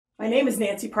My name is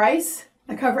Nancy Price.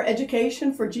 I cover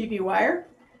education for GB Wire,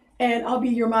 and I'll be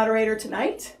your moderator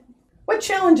tonight. What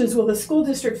challenges will the school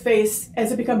district face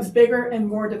as it becomes bigger and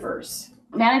more diverse?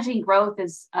 Managing growth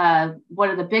is one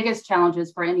of the biggest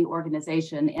challenges for any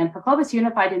organization. And for Clovis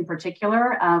Unified in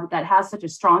particular, that has such a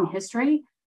strong history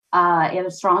and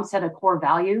a strong set of core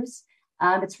values,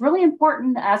 it's really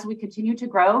important as we continue to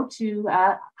grow to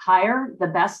hire the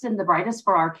best and the brightest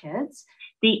for our kids.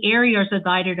 The areas are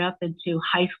divided up into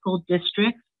high school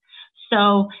districts.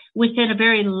 So within a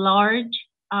very large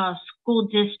school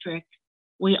district,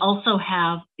 we also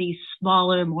have these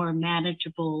smaller, more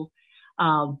manageable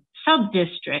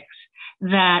sub-districts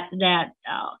that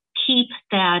keep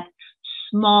that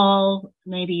small,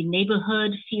 maybe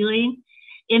neighborhood feeling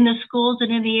in the schools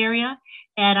and in the area.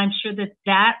 And I'm sure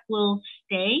that will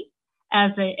stay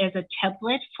as a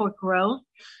template for growth.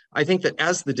 I think that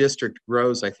as the district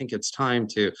grows, I think it's time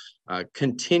to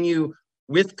continue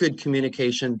with good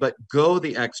communication, but go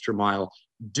the extra mile,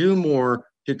 do more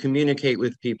to communicate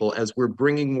with people as we're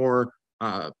bringing more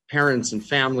parents and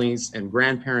families and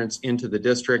grandparents into the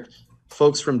district,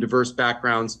 folks from diverse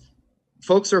backgrounds.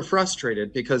 Folks are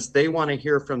frustrated because they want to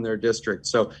hear from their district.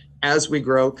 So as we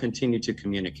grow, continue to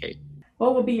communicate.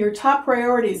 What will be your top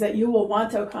priorities that you will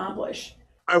want to accomplish?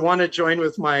 I want to join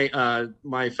with my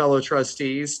my fellow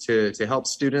trustees to help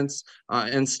students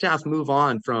and staff move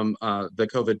on from the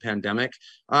COVID pandemic.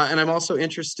 And I'm also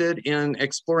interested in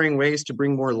exploring ways to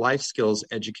bring more life skills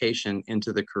education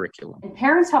into the curriculum. And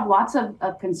parents have lots of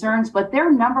concerns, but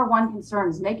their number one concern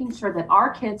is making sure that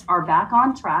our kids are back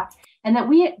on track and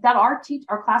that our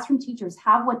classroom teachers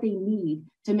have what they need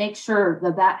to make sure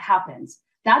that happens.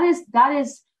 That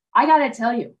is, I got to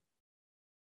tell you,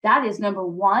 that is number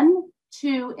 1,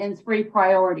 2, and 3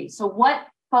 priorities. So what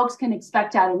folks can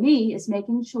expect out of me is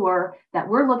making sure that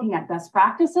we're looking at best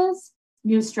practices,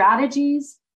 new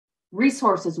strategies,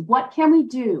 resources. What can we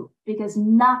do? Because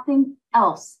nothing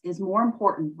else is more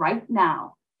important right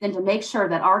now than to make sure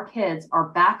that our kids are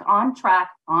back on track,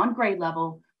 on grade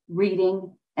level,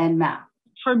 reading and math.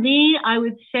 For me, I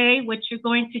would say what you're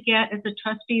going to get is a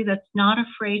trustee that's not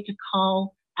afraid to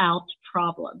call out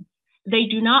problems. They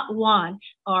do not want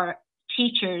our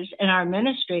teachers and our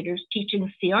administrators teaching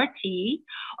CRT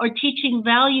or teaching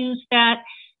values that,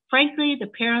 frankly, the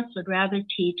parents would rather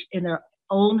teach in their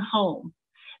own home.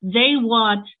 They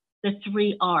want the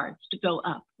 3 R's to go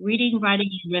up: reading, writing,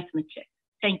 and arithmetic.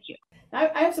 Thank you. I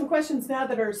have some questions now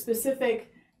that are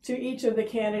specific to each of the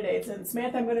candidates. And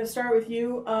Samantha, I'm going to start with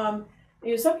you.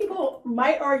 Some people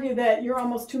might argue that you're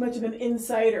almost too much of an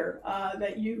insider,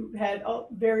 that you had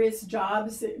various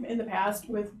jobs in the past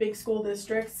with big school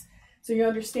districts, so you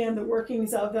understand the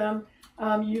workings of them.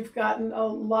 You've gotten a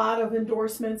lot of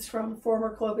endorsements from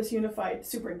former Clovis Unified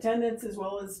superintendents as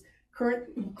well as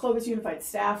current Clovis Unified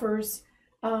staffers.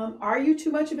 Are you too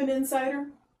much of an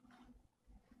insider?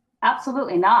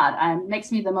 Absolutely not. It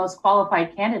makes me the most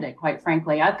qualified candidate, quite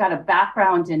frankly. I've got a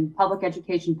background in public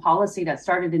education policy that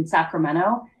started in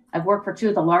Sacramento. I've worked for 2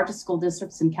 of the largest school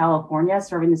districts in California,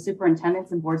 serving the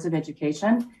superintendents and boards of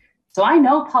education. So I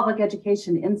know public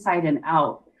education inside and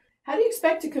out. How do you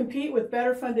expect to compete with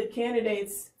better funded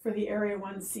candidates for the Area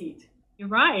 1 seat? You're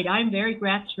right. I'm very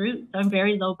grassroots. I'm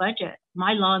very low budget.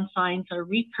 My lawn signs are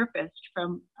repurposed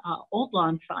from old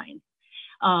lawn signs.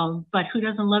 But who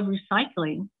doesn't love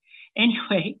recycling?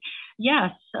 Anyway,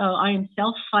 yes, I am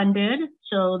self-funded,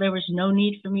 so there was no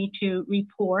need for me to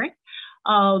report.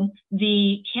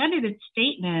 The candidate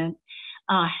statement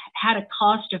had a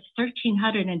cost of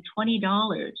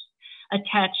 $1,320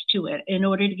 attached to it in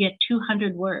order to get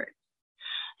 200 words.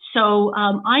 So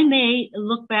I may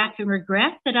look back and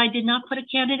regret that I did not put a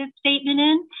candidate statement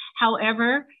in.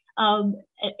 However,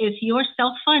 if you're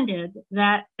self-funded,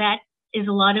 that is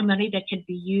a lot of money that could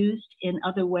be used in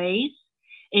other ways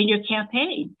in your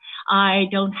campaign. I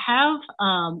don't have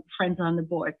friends on the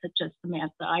board such as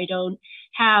Samantha. I don't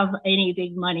have any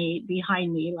big money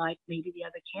behind me like maybe the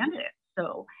other candidates.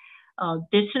 So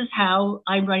this is how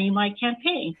I'm running my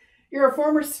campaign. You're a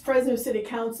former Fresno City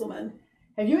Councilman.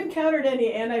 Have you encountered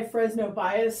any anti-Fresno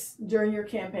bias during your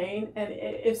campaign? And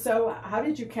if so, how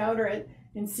did you counter it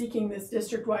in seeking this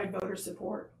district-wide voter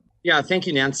support? Yeah, thank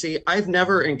you, Nancy. I've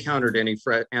never encountered any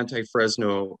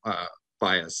anti-Fresno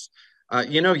bias.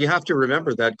 You have to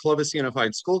remember that Clovis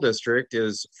Unified School District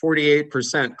is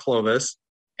 48% Clovis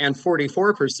and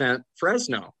 44%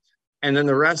 Fresno. And then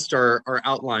the rest are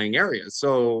outlying areas.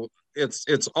 So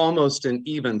it's almost an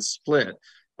even split.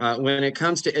 When it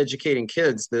comes to educating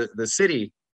kids, the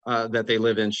city that they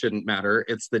live in shouldn't matter.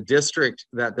 It's the district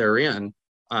that they're in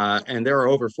And there are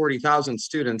over 40,000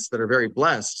 students that are very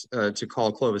blessed to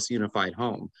call Clovis Unified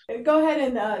home. Go ahead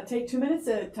and take 2 minutes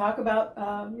to talk about,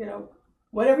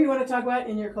 whatever you want to talk about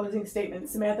in your closing statement.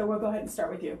 Samantha, we'll go ahead and start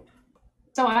with you.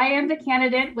 So I am the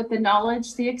candidate with the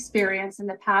knowledge, the experience, and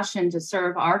the passion to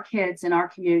serve our kids and our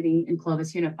community in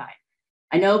Clovis Unified.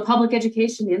 I know public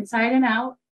education inside and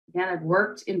out. Again, I've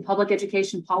worked in public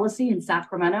education policy in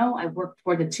Sacramento. I've worked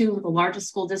for the 2 of the largest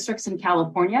school districts in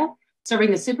California,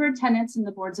 serving the superintendents and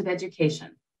the boards of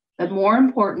education. But more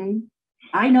important,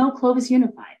 I know Clovis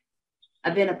Unified.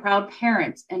 I've been a proud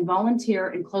parent and volunteer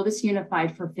in Clovis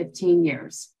Unified for 15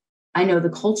 years. I know the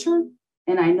culture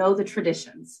and I know the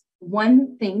traditions.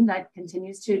 One thing that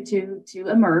continues to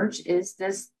emerge is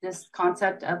this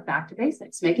concept of back to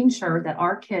basics, making sure that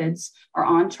our kids are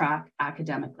on track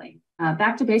academically.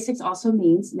 Back to basics also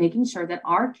means making sure that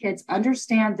our kids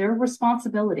understand their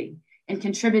responsibility in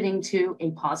contributing to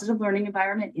a positive learning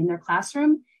environment in their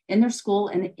classroom, in their school,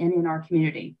 and in our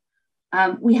community.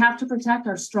 We have to protect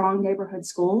our strong neighborhood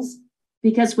schools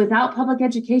because without public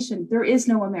education, there is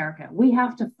no America. We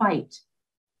have to fight.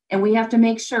 And we have to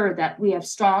make sure that we have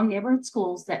strong neighborhood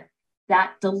schools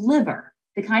that deliver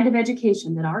the kind of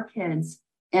education that our kids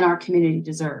and our community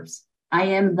deserves. I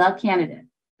am the candidate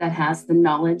that has the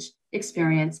knowledge,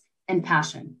 experience, and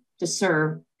passion to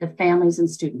serve the families and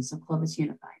students of Clovis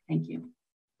Unified. Thank you.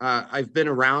 I've been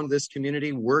around this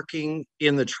community, working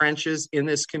in the trenches in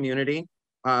this community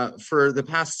for the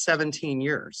past 17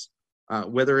 years,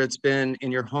 whether it's been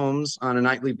in your homes on a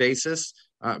nightly basis,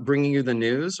 bringing you the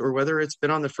news, or whether it's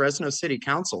been on the Fresno City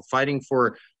Council, fighting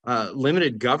for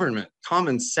limited government,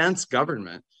 common sense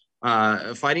government,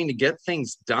 fighting to get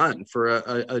things done for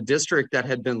a district that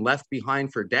had been left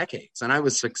behind for decades. And I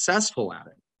was successful at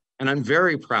it. And I'm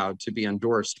very proud to be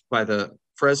endorsed by the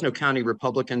Fresno County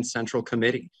Republican Central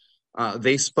Committee.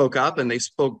 They spoke up and they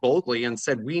spoke boldly and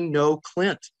said, we know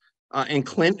Clint. And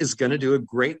Clint is going to do a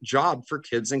great job for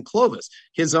kids in Clovis,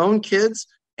 his own kids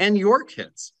and your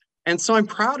kids. And so I'm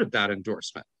proud of that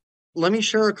endorsement. Let me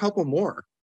share a couple more.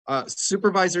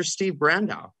 Supervisor Steve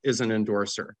Brandow is an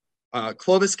endorser.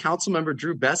 Clovis Councilmember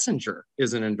Drew Bessinger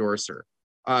is an endorser.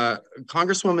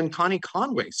 Congresswoman Connie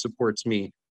Conway supports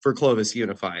me for Clovis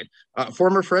Unified.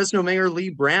 Former Fresno Mayor Lee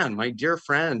Brand, my dear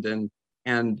friend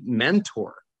and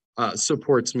mentor,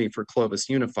 supports me for Clovis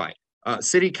Unified.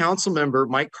 City Council Member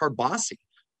Mike Carbasi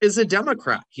is a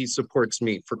Democrat. He supports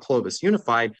me for Clovis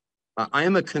Unified. I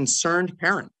am a concerned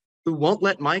parent who won't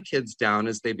let my kids down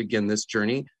as they begin this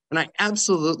journey, and I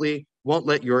absolutely won't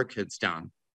let your kids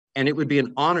down. And it would be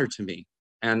an honor to me,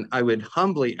 and I would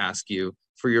humbly ask you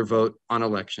for your vote on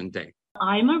Election Day.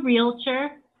 I'm a realtor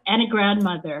and a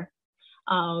grandmother.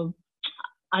 I'm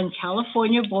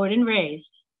California born and raised.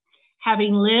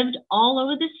 Having lived all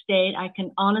over the state, I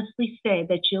can honestly say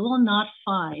that you will not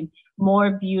find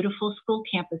more beautiful school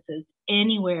campuses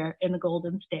anywhere in the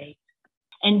Golden State.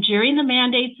 And during the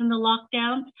mandates and the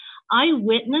lockdowns, I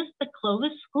witnessed the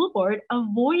Clovis School Board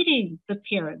avoiding the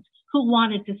parents who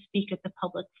wanted to speak at the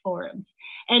public forums.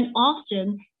 And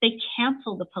often they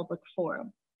canceled the public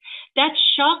forum. That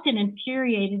shocked and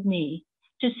infuriated me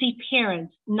to see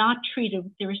parents not treated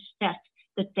with the respect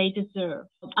that they deserve.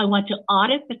 I want to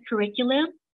audit the curriculum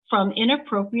from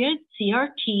inappropriate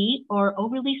CRT or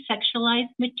overly sexualized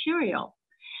material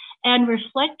and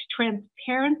reflect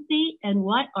transparency in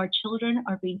what our children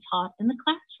are being taught in the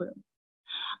classroom.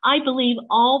 I believe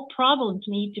all problems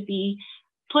need to be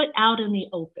put out in the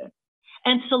open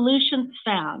and solutions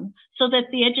found so that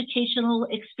the educational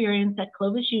experience at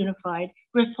Clovis Unified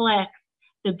reflects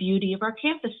the beauty of our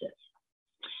campuses.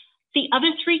 The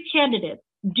other 3 candidates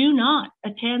do not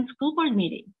attend school board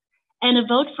meetings, and a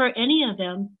vote for any of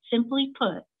them, simply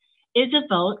put, is a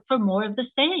vote for more of the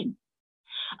same.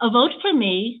 A vote for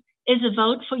me is a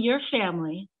vote for your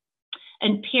family,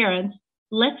 and parents,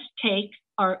 let's take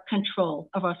our control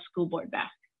of our school board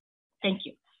back. Thank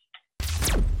you.